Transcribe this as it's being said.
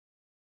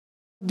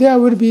There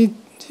will be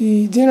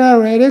the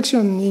general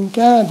election in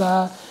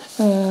Canada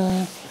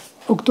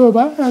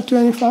October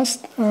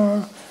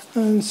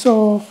 21st.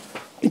 So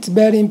it's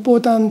very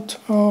important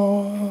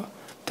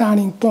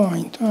turning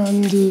point.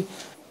 And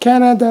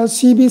Canada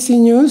CBC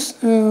News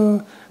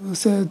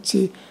said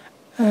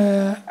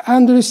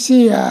Andrew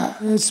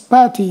Scheer's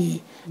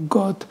party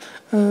got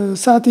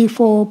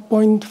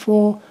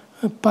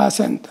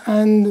 34.4%,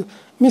 and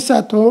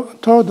Mr.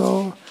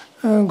 Trudeau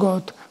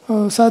got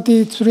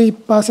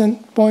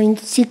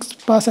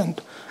 33.6%.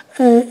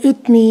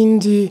 It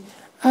means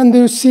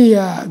Andrew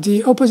Scheer,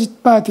 the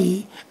opposite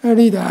party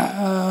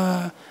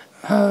leader,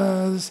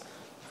 has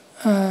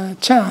a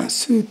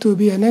chance to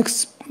be a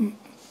next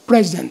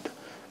president.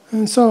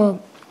 And so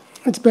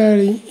it's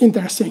very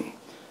interesting.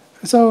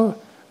 So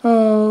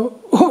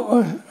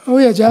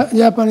we are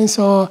Japanese,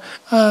 so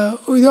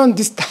we don't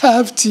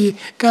disturb the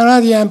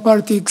Canadian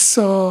politics.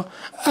 So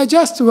I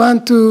just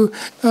want to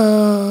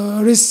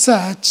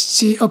research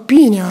the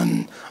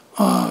opinion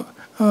of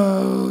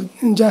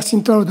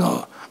Justin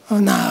Trudeau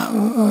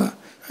now.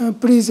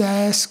 Please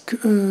ask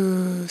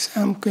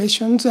some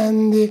questions,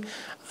 and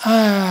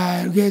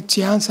I'll get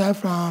the answer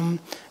from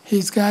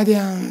his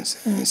guardian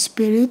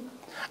spirit,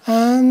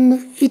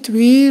 and it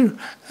will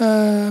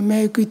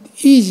make it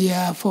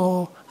easier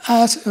for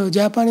us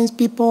Japanese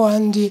people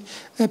and the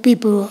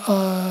people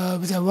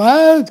of the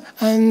world,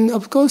 and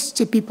of course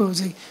the people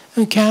of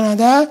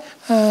Canada,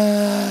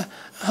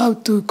 how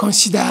to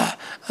consider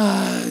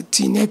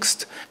the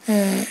next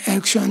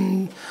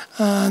election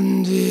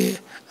and the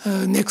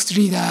next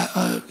leader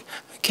of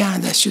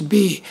Canada should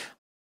be.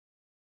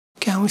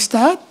 Can we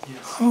start?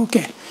 Yes.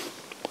 Okay.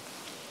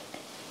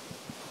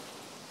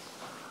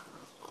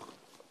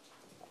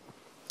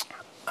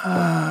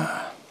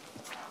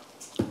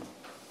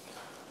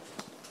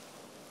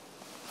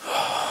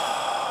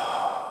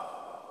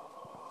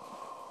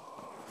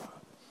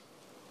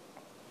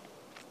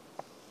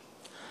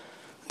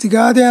 The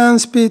guardian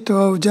spirit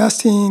of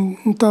Justin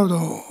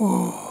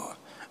Trudeau,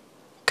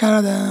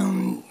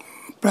 Canadian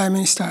Prime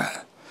Minister,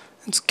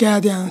 its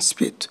guardian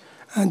spirit.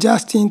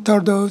 Justin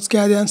Trudeau's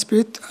guardian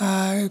spirit,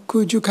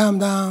 could you come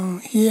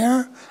down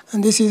here?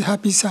 And this is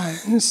Happy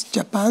Science,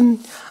 Japan.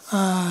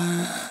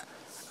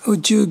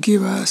 Would you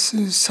give us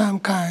some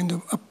kind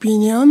of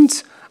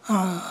opinions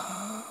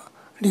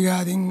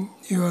regarding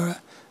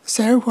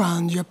yourself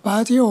and your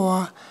party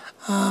or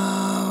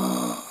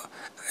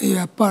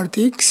your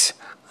politics?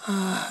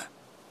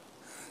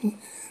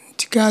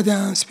 The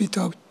guardian spirit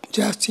of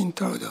Justin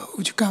Trudeau,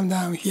 would you come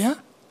down here?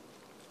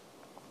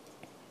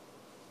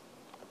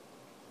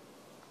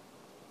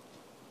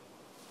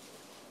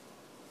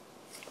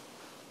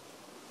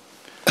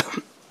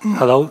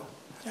 Hello,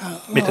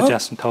 Mr.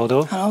 Justin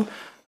Trudeau. Hello.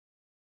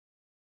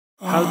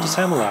 How to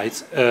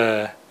summarize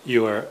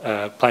your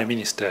Prime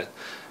Minister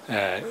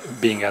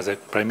being as a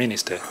Prime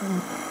Minister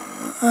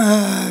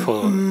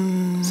for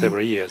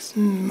several years?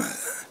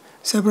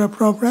 Several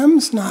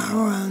problems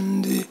now,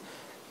 and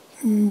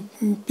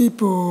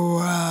people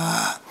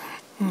are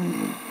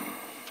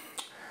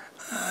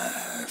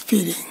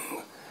feeling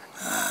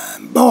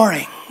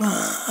boring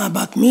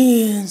about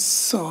me,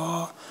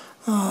 so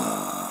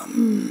I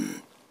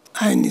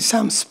need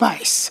some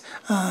spice.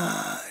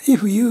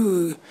 If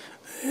you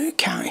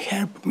can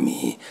help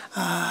me,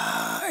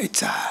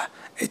 it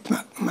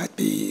might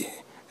be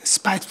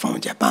spice from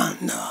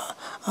Japan.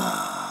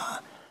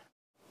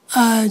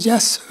 I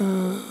just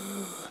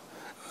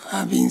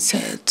have been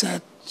said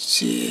that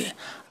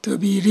to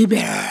be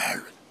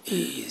liberal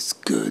is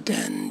good,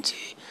 and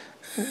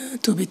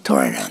to be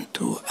tolerant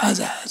to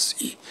others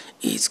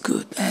is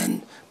good,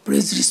 and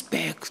please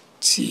respect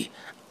a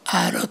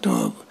lot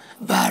of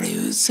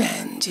values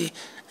and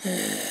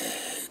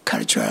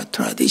cultural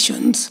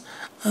traditions.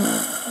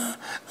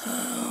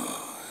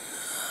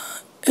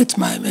 It's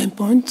my main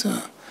point.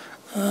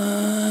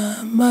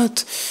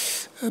 But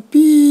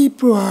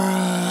people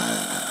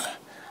are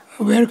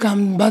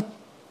welcome, but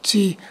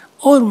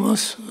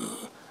almost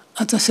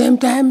at the same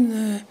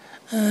time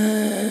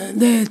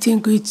they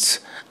think it's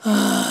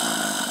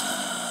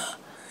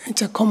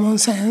a common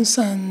sense,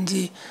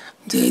 and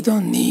they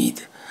don't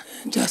need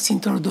Justin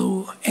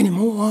Trudeau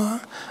anymore.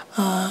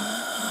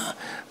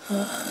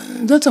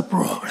 That's a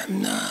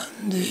problem.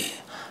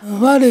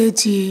 What is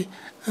the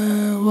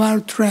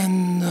world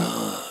trend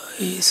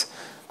is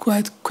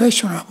quite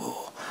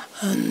questionable,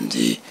 and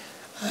the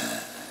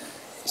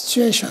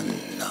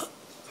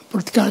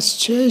political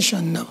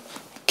situation of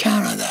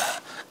Canada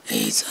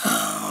is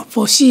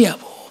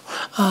foreseeable.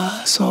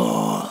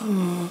 So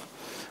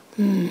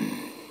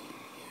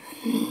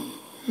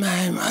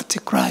I'm at a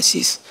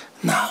crisis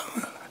now,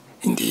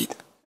 indeed.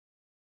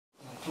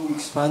 To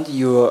expand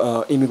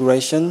your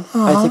immigration,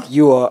 I think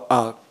you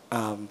are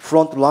a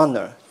front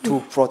runner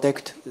to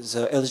protect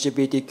the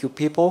LGBTQ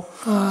people.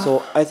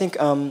 So I think,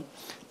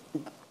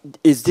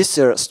 is this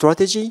a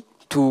strategy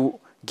to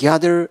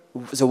gather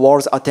the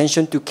world's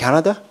attention to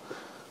Canada?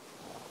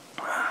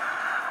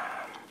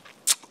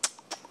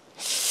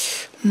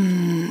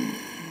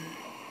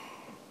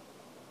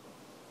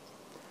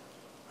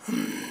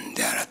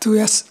 There two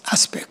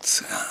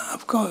aspects,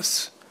 of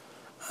course.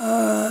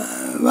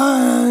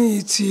 One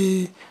is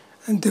the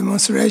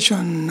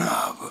demonstration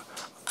of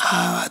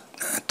our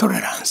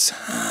tolerance,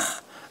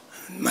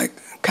 my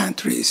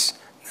country's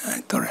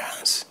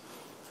tolerance.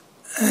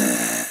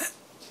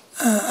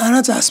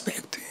 Another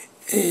aspect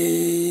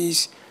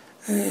is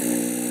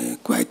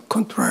quite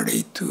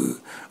contrary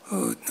to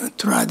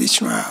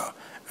traditional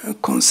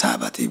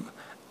conservative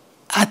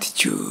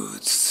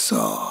attitudes.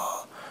 So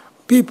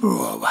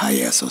people of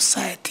higher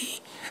society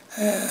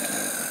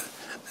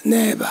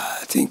never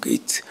think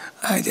it's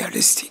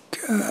idealistic.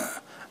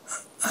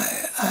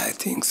 I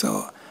think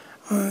so.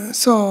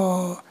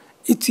 So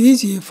it's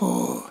easy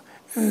for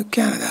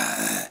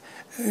Canada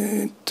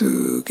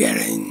to get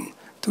in,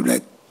 to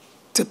let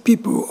the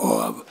people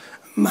of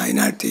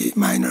minority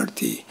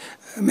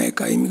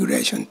make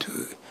immigration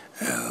to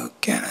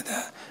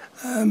Canada.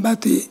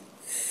 But is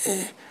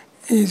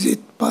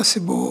it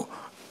possible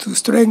to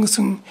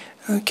strengthen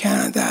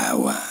Canada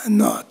or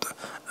not?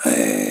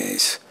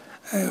 Is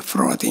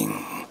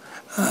floating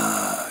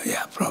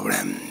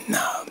problem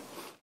now.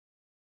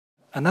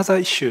 Another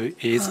issue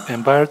is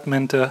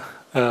environmental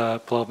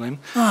problem.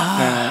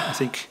 I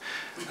think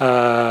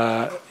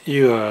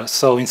you are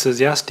so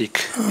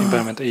enthusiastic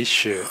environmental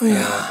issue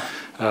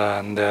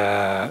and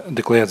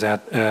declare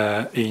that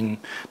in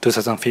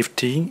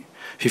 2050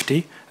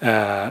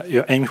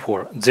 you're aiming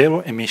for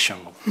zero emission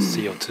of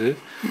CO2.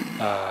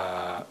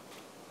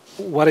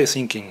 What are you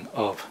thinking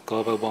of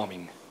global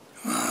warming?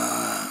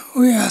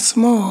 We are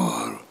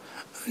small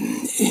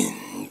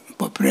in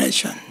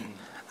population,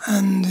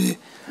 and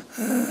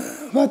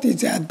what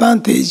is the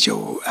advantage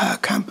of our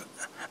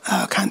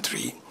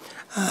country?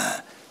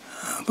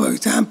 For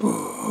example,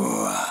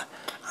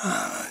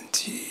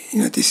 the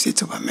United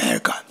States of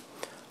America,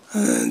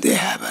 they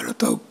have a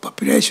lot of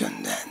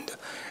population and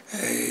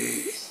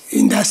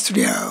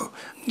industrial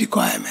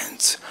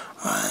requirements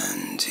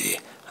and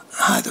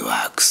hard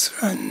works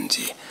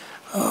and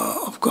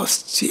of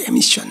course the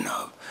emission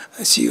of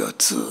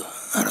CO2,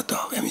 a lot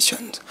of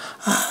emissions.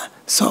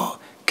 So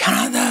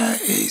Canada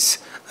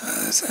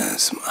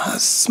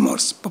has small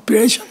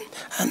population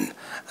and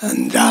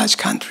large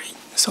country.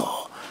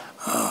 So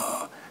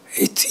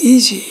it's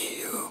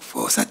easy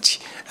for such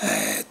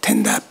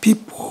tender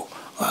people,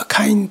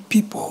 kind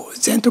people,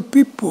 gentle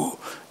people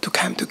to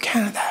come to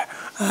Canada.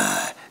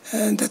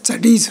 And that's the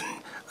reason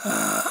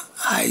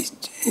I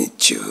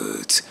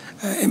choose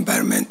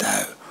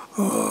environmental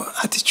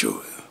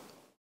attitude.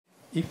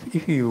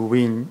 If you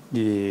win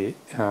the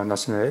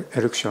national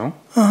election,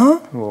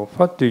 well,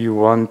 what do you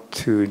want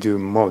to do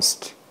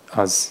most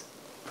as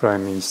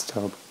Prime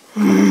Minister?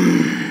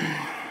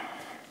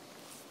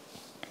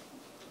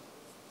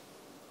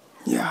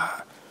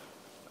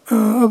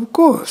 Of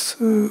course,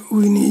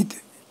 we need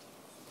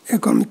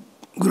economic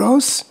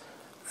growth,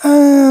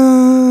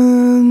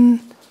 and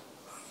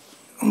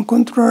on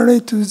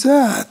contrary to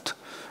that,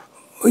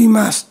 we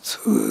must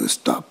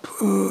stop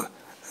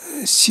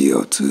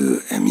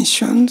CO2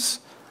 emissions,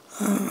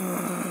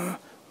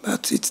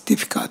 but it's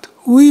difficult.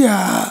 We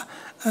are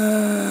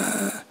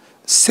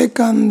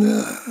second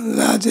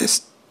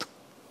largest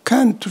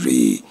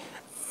country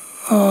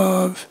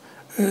of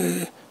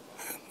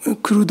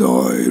crude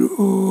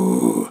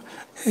oil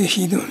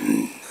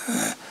hidden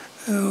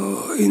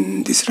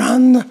in this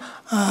land.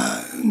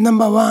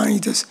 Number one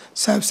is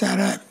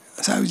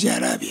Saudi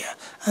Arabia,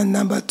 and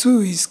number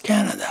two is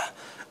Canada.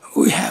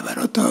 We have a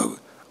lot of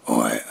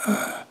oil,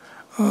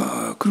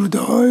 crude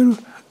oil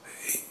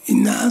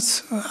in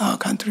our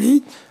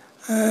country,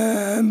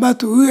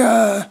 but we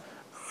are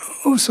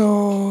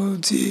also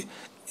the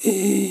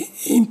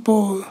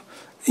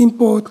importing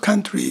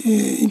country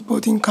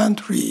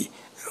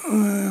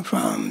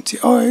from the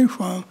oil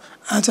from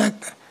other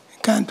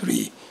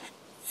country.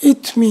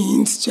 It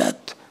means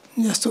that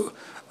just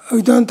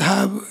we don't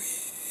have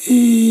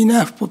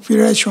enough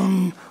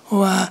population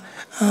or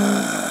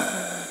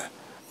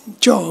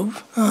job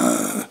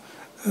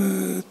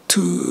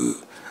to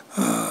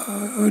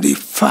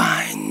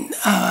refine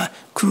our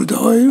crude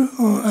oil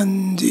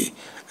and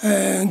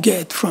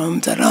get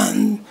from the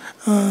land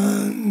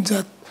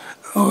that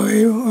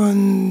oil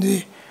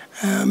and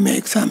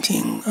make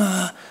something.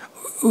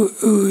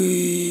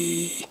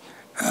 We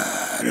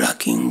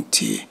lacking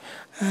the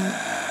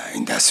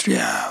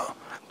industrial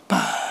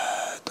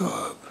part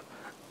of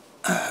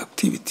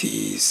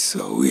activities,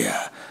 so we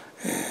are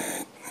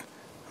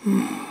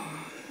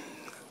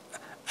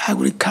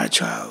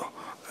agricultural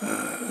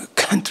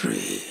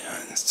country,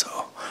 and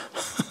so.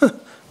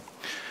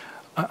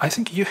 I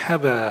think you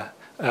have a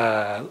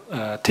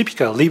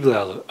typical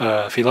liberal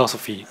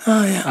philosophy.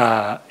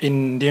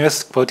 In the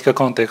U.S. political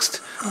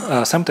context,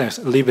 sometimes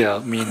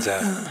liberal means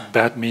a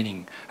bad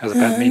meaning, has a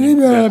bad meaning.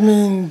 Liberal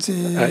means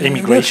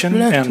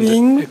immigration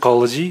and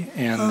ecology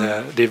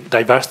and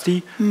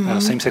diversity,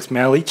 same-sex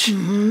marriage.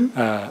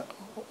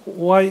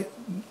 Why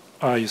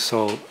are you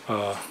so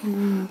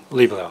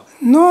liberal?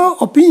 No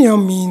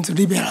opinion means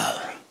liberal.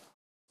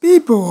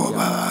 People of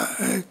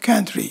our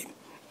country,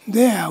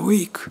 they are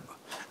weaker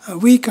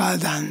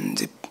than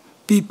the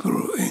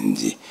people in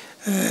the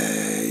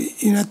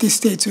United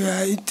States,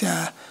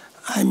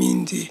 I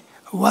mean the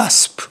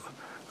WASP,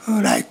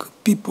 like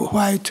people,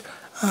 white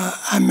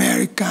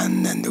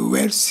American and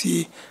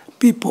wealthy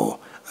people,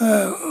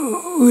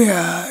 we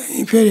are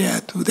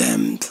inferior to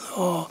them,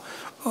 or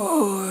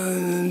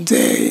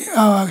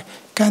our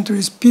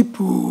country's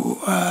people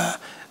are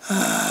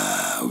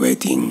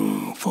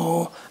waiting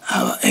for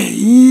our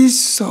aid,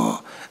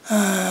 so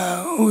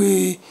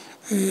we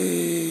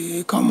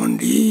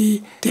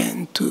commonly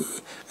tend to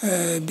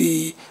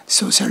be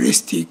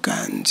socialistic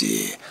and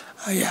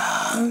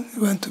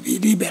want to be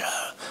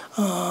liberal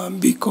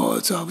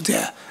because of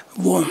their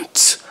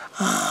wants.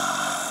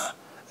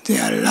 They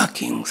are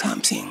lacking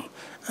something.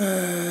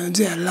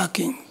 They are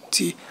lacking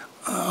the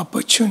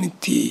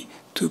opportunity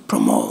to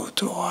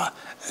promote or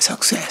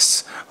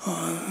success.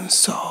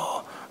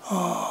 So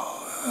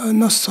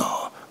not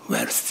so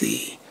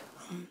wealthy.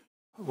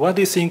 What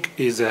do you think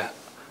is the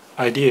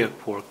idea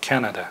for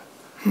Canada?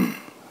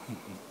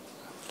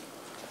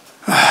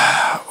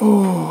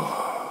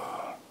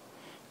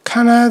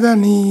 Canada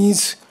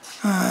needs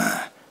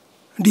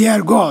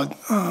real God.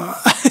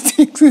 I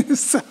think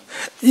this,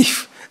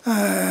 if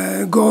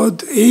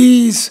God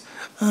is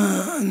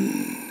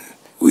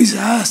with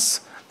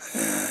us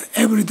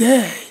every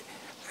day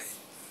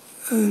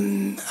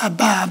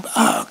above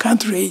our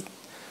country,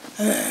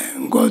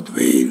 God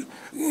will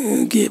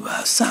give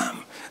us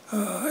some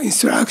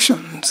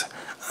instructions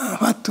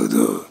what to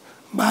do.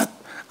 But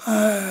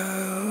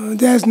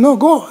there's no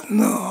God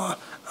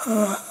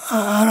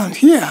around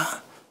here.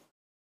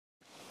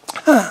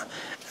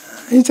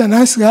 He's a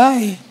nice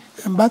guy,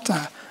 but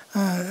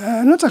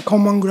not a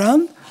common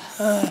ground,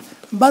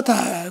 but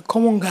a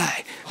common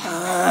guy.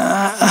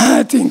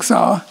 I think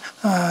so.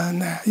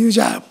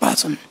 Usual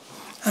person,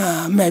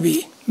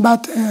 maybe,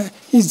 but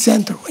he's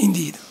gentle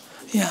indeed.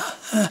 Yeah,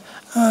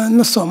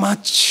 not so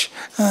much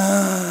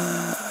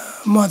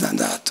more than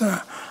that.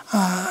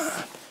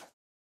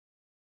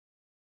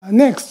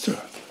 Next,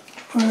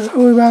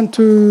 we want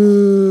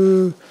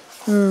to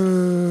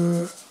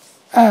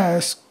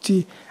ask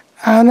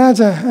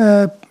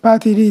another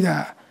party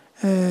leader,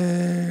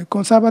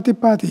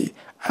 Conservative Party,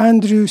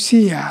 Andrew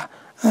Scheer.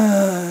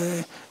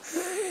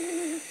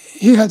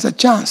 He has a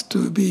chance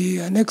to be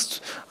the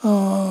next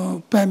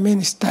Prime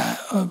Minister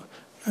of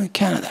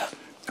Canada.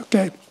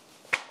 Okay,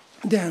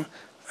 then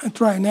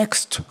try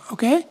next.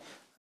 Okay,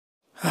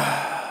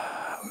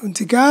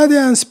 the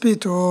Guardian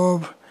speech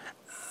of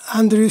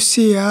Andrew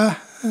Scheer,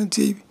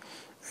 the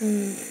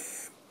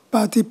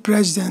party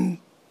president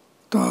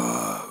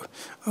of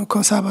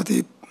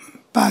Conservative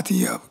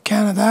Party of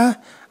Canada.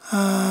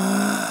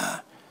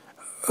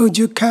 Would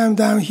you come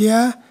down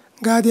here?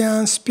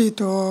 Guardian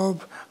speech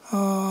of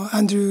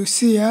Andrew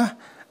Scheer.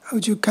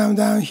 Would you come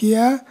down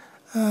here?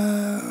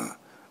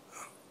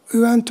 We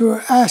want to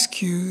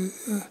ask you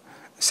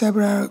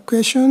several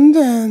questions,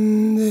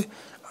 and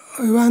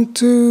we want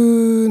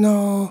to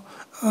know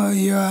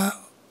your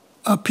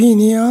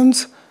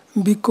opinions,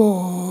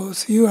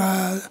 because you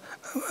are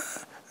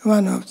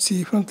one of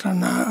the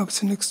frontrunner of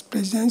the next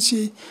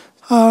presidency.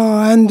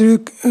 Andrew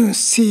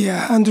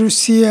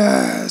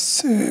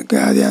Scheer's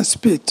Guardian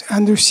speech.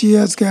 Andrew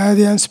Scheer's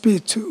Guardian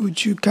speech.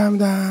 Would you come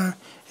down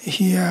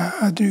here?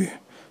 Andrew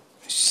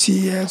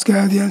Scheer's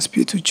Guardian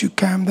speech. Would you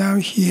come down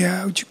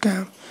here? Would you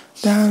come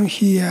down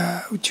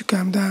here? Would you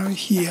come down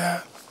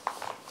here?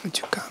 Would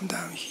you come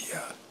down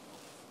here?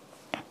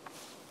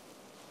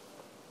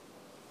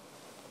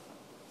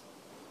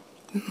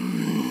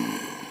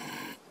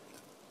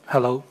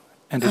 Hello,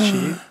 Andrew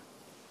Scheer.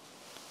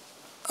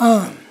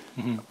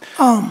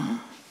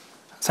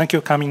 Thank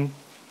you for coming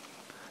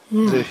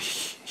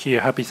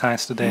here. Happy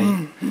Science today.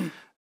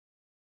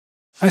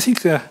 I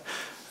think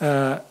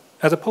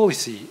as a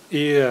policy,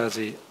 you are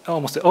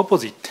almost the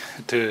opposite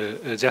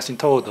to Justin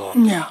Trudeau.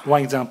 Yeah.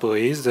 One example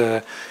is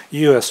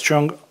you are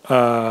strong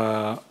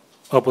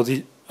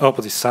opposite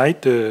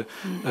side to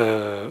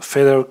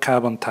federal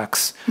carbon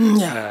tax.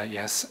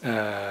 Yes.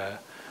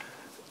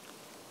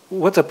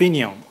 What's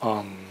opinion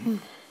on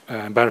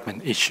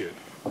environment issue?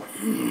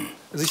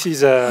 This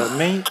is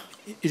main.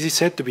 Is it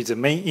said to be the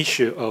main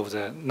issue of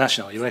the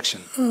national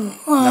election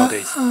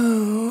nowadays?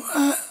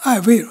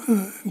 I will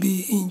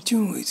be in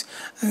tune with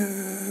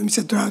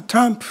Mr. Donald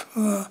Trump,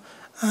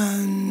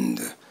 and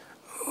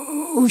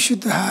we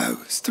should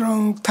have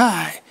strong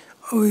tie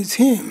with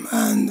him,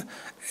 and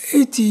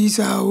it is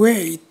a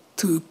way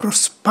to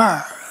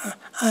prosper.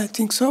 I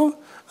think so.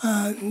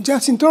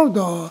 Justin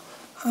Trudeau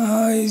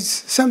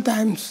is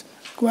sometimes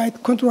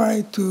quite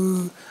contrary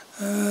to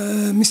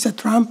Mr.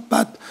 Trump,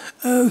 but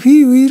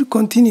he will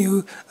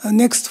continue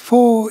next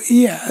 4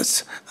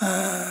 years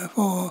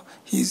for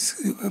his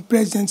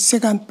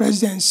second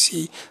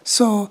presidency.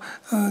 So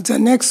the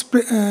next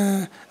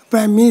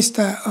Prime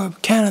Minister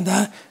of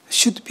Canada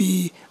should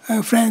be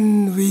a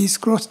friend with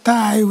close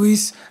tie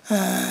with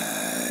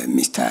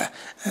Mr.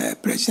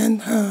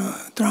 President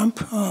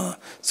Trump.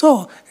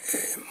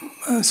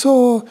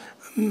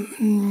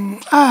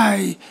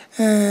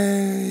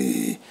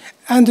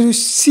 Andrew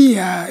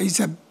Scheer is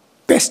a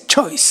best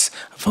choice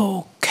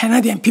for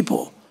Canadian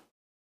people.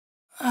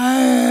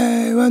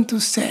 I want to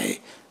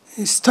say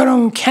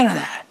strong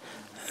Canada.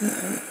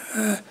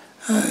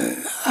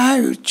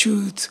 I will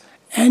choose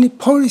any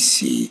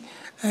policy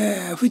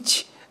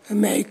which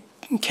make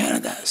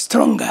Canada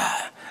stronger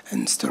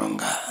and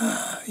stronger.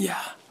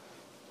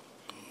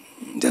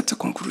 That's a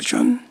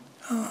conclusion.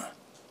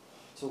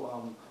 So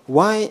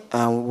why?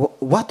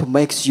 What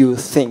makes you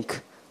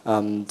think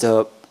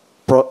to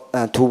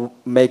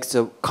make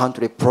the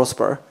country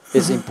prosper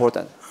is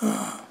important?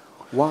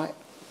 Why?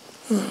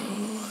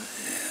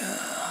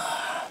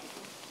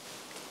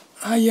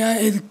 Higher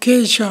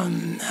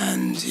education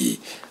and the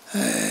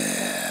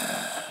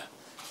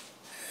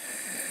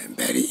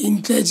very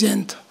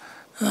intelligent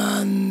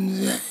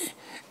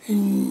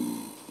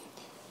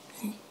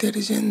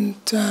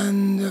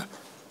and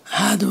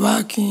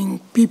hardworking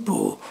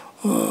people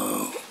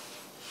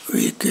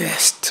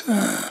request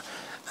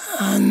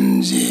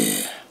and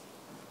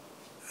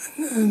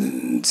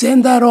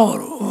gender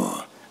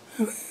role.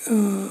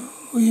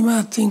 We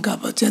must think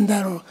about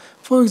gender role.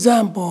 For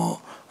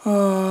example,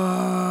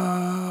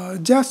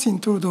 Justin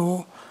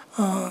Trudeau,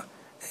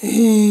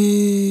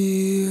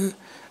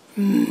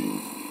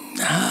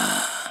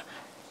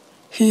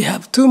 he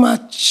have too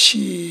much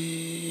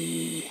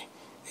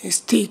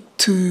stick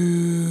to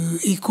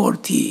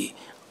equality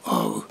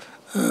of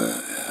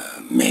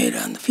male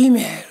and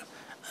female.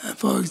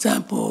 For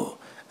example,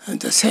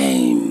 the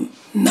same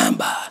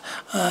number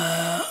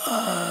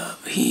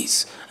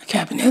his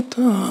cabinet,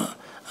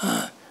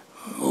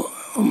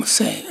 almost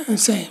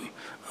same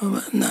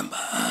number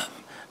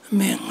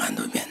men and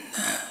women.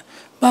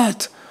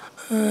 But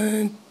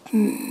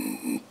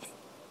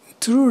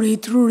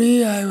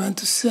truly, I want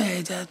to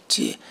say that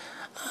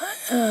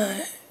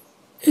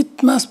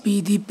it must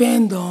be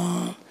depend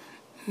on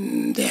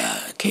their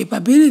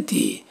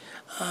capability.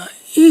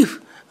 If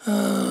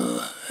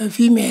a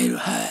female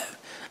have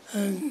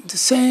the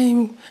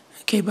same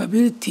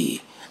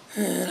capability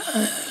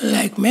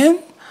like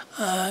men,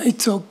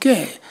 it's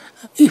okay.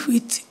 If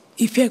it's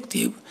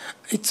effective,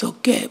 it's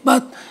okay.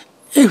 But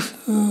if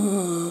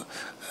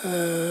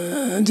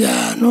there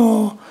are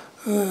no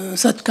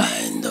such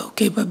kind of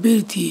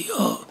capability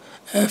of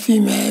a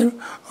female,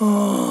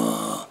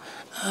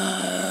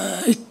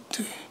 it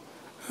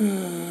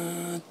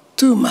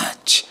too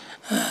much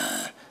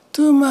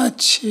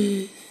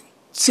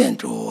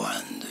central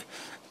and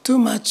too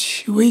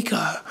much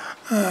weaker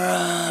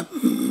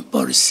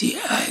policy.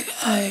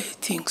 I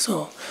think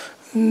so.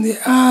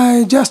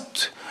 I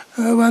just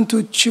want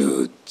to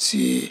choose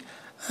the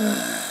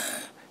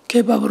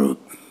capable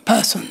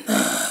person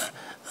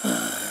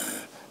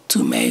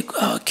to make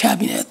our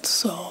cabinet.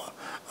 So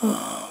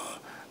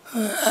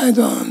I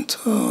don't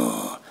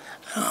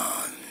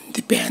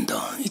depend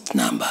on its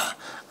number.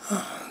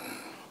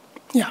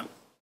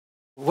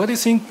 What do you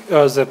think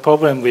is the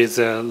problem with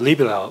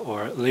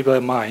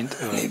liberal mind,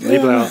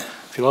 liberal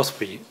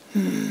philosophy?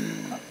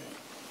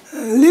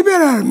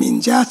 Liberal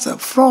means just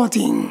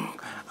floating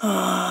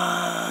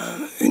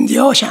in the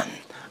ocean.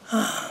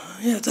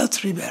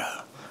 That's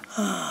liberal.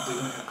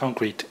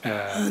 Concrete.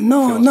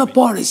 No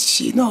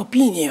policy, no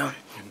opinion,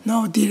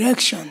 no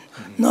direction,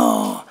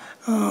 no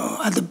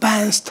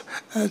advanced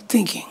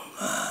thinking.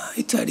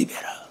 It's a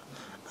liberal.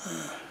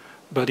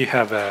 But you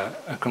have a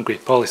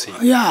concrete policy.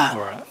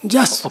 Or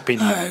just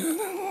opinion.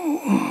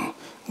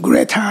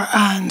 Greater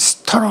and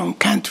strong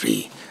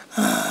country.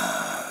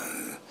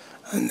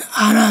 And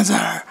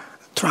another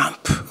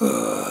Trump.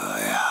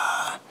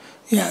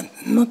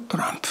 Not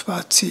Trump,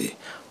 but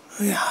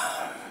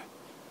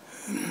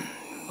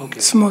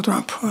small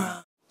Trump.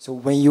 So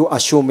when you are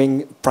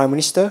assuming prime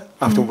minister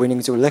after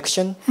winning the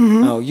election,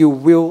 you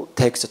will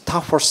take the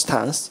tougher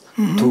stance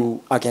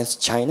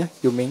against China.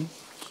 You mean?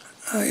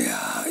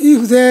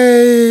 If they,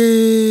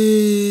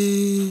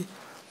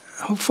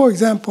 for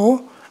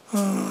example,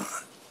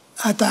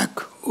 attack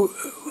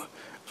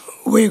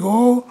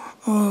Uyghur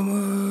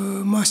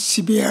most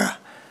severe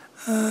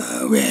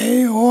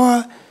way,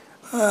 or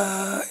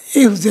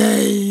if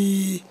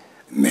they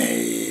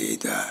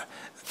made a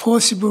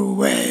possible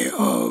way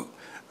of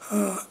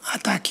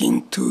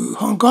attacking to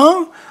Hong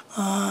Kong,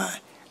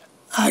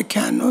 I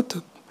cannot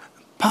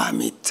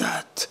permit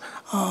that.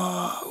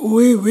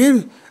 We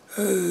will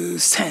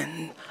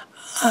send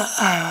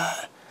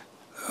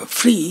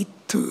fleet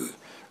to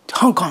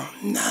Hong Kong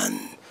and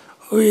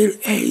will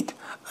aid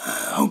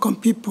Hong Kong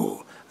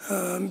people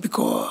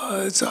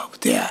because of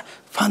their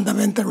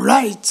fundamental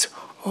rights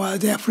or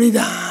their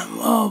freedom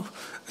of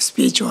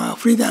speech or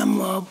freedom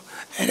of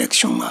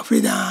election or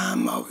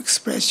freedom of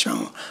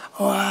expression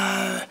or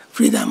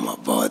freedom of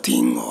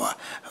voting or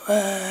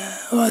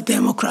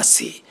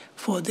democracy.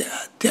 For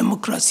their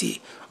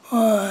democracy,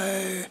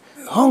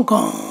 Hong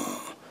Kong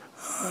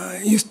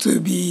used to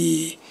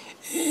be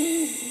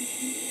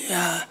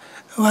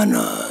one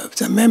of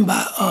the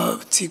members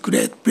of the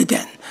Great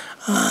Britain.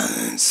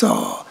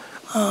 So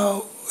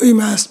we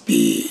must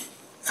be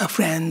a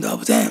friend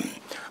of them.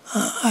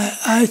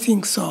 I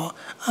think so.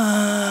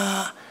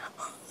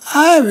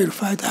 I will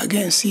fight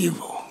against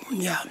evil.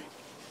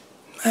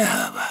 I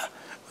have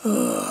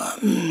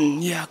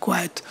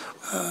quite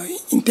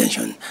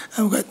intention.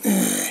 I've got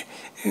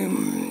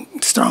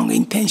strong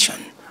intention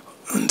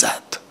on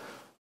that.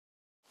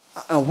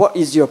 What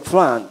is your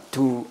plan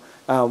to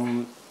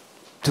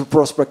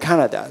prosper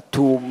Canada,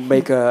 to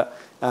make a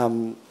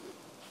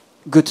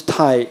good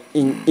tie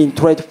in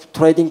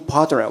trading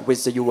partner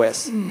with the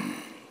U.S.?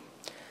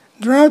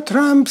 Donald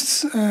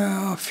Trump's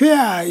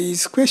fear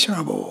is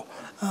questionable.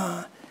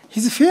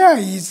 His fear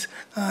is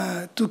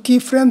to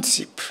keep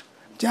friendship,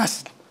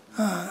 just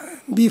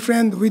be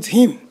friend with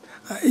him.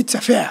 It's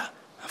a fair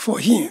for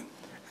him.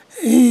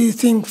 He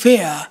thinks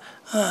fair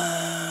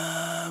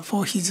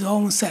for his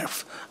own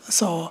self.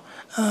 So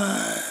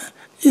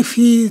if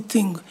he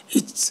thinks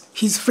it's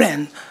his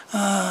friend,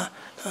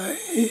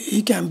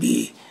 he can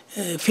be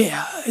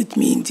fair. It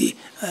means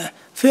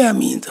fair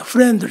means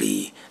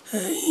friendly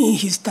in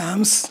his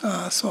terms.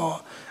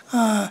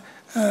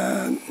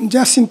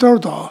 Justin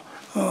Trudeau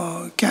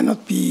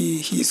cannot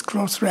be his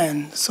close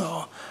friend.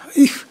 So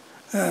if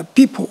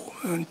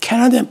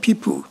Canadian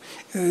people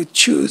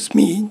choose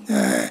me,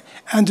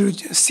 Andrew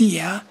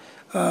Scheer,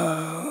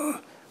 I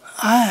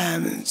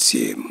am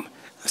the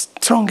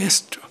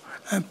strongest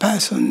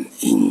person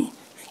in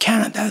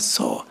Canada,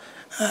 so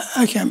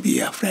I can be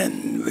a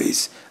friend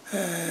with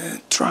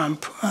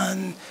Trump,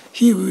 and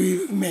he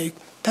will make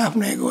tough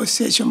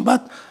negotiation.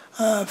 But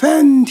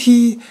when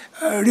he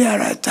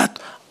realized that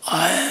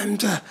I am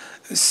the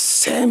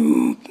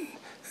same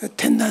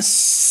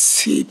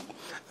tendency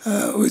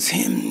with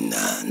him,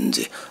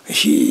 and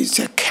he's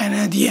a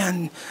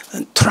Canadian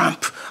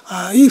Trump.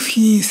 If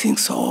he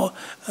thinks so,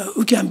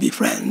 we can be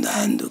friends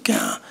and we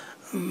can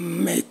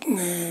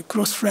make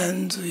close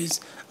friends with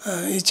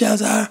each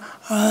other.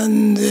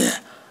 And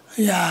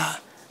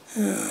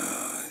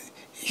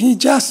he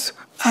just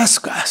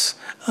asked us,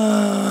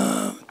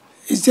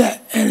 is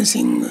there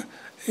anything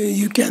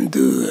you can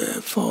do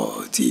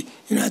for the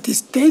United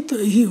States?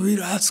 He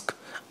will ask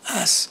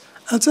us.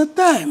 At that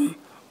time,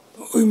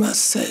 we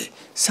must say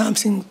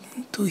something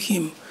to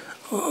him.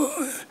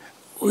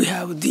 We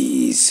have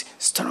these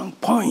strong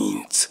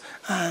points,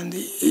 and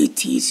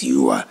it is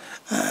your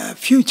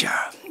future.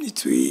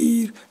 It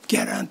will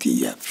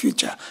guarantee your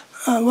future.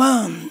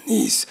 One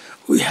is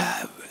we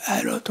have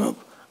a lot of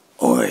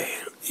oil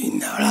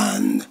in our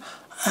land,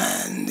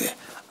 and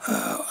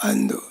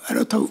a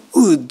lot of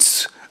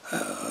woods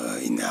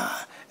in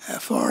our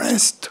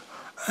forest,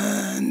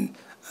 and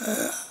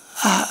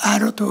a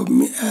lot of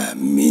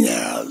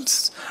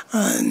minerals.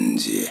 And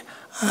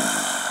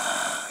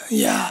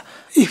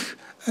if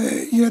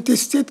United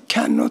States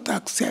cannot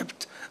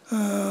accept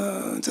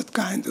that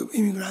kind of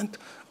immigrant,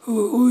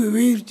 we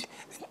will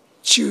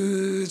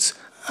choose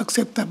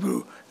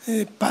acceptable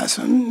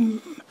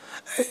person.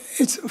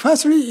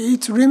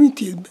 It's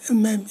limited.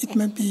 It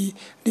may be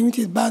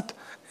limited, but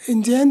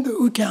in the end,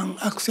 we can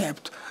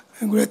accept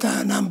a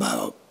greater number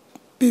of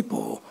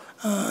people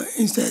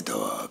instead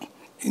of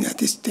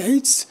United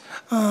States.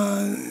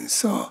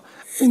 So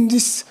in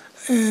this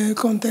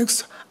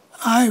context,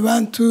 I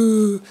want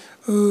to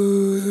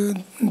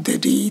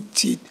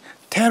delete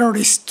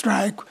terrorist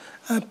strike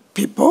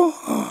people.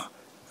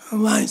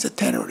 One is a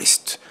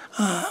terrorist.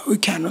 We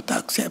cannot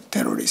accept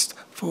terrorists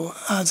for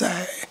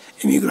other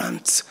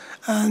immigrants.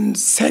 And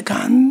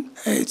second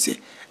is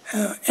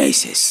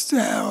atheists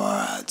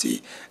or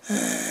the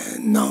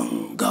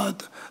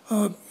non-God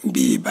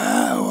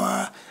believer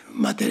or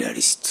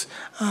materialists.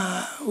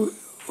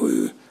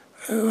 We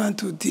want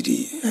to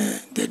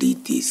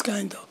delete these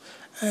kind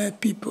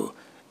of people.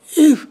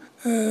 If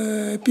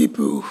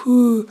people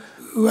who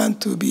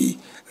want to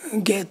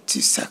get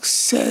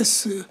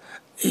success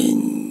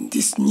in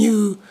this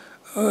new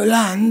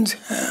land,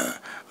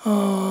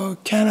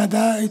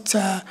 Canada, it's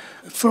a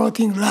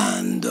floating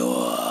land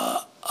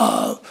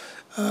of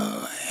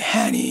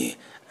honey,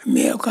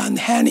 milk and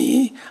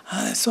honey.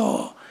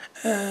 So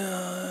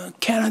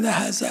Canada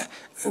has a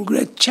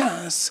great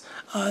chance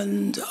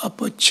and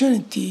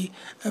opportunity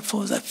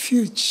for the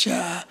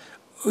future.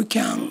 We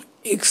can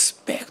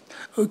expect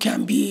we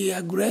can be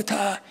a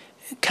greater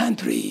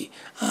country.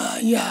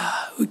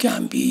 We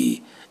can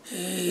be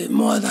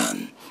more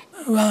than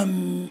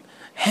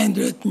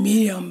 100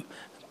 million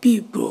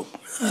people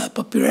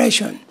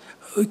population.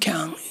 We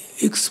can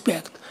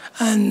expect,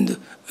 and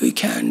we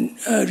can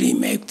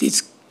remake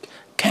this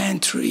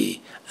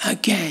country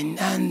again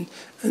and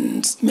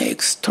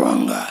make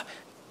stronger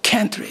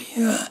country.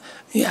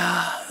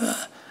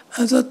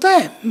 At the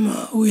time,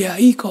 we are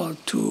equal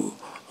to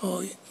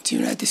the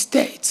United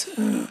States.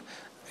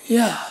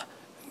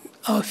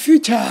 Our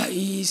future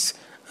is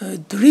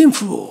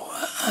dreamful,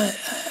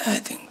 I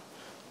think.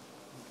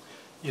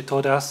 You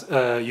told us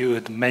you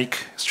would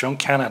make strong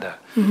Canada.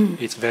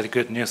 It's very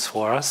good news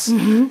for us.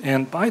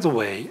 And by the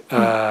way,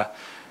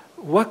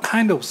 what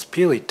kind of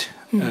spirit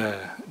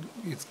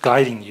is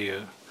guiding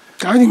you?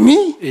 Guiding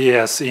me?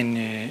 Yes, in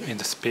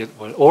the spirit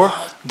world. Or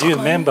do you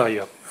remember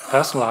your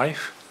past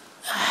life?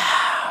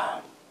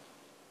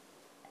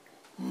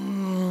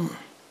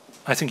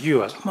 I think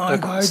you are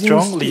a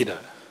strong leader.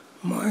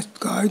 My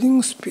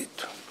guiding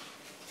spirit.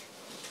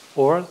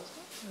 or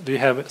do you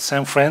have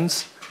some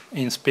friends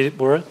in spirit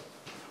world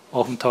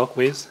often talk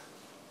with?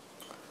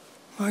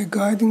 My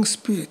guiding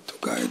spirit.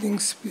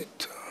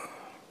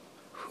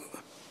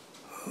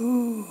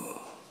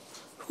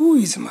 Who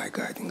is my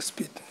guiding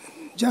spirit?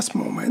 Just a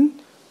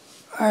moment.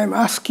 I'm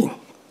asking.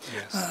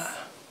 Yes.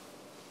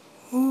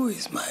 Who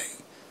is my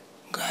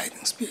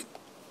guiding spirit?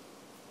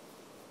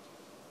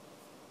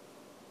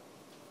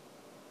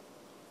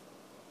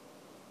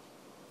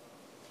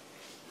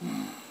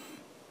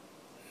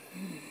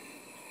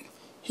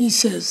 He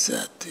says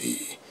that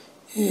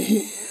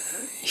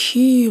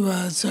he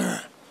was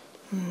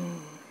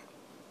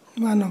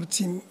one of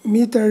the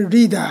military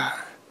leader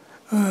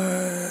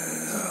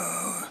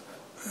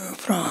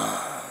from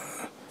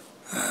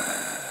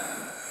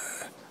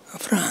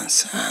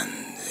France and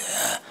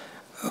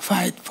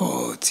fight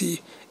for the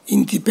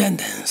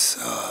independence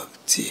of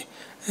the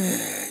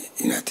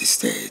United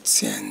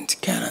States and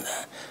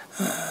Canada.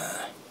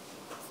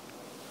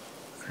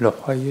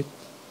 Lafayette?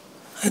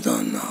 I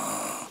don't know.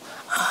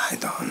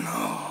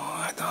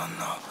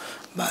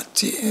 But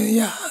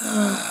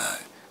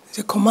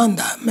the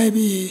commander,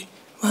 maybe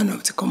one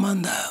of the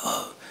commander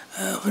of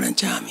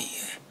French army.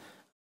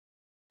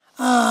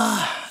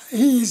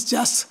 He is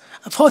just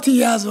 40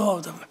 years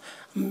old,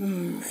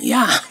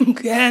 young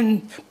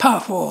and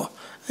powerful.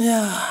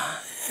 Yeah,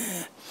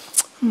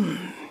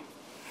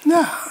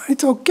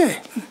 it's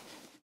okay.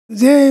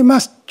 They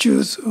must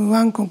choose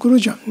one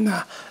conclusion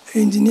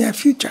in the near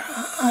future.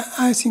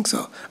 I think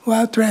so.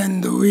 World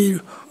trend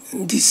will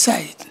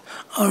decide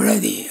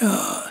already.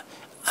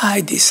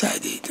 I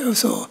decided.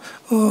 So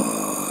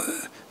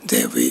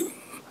they will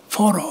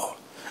follow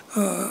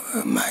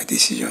my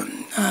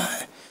decision.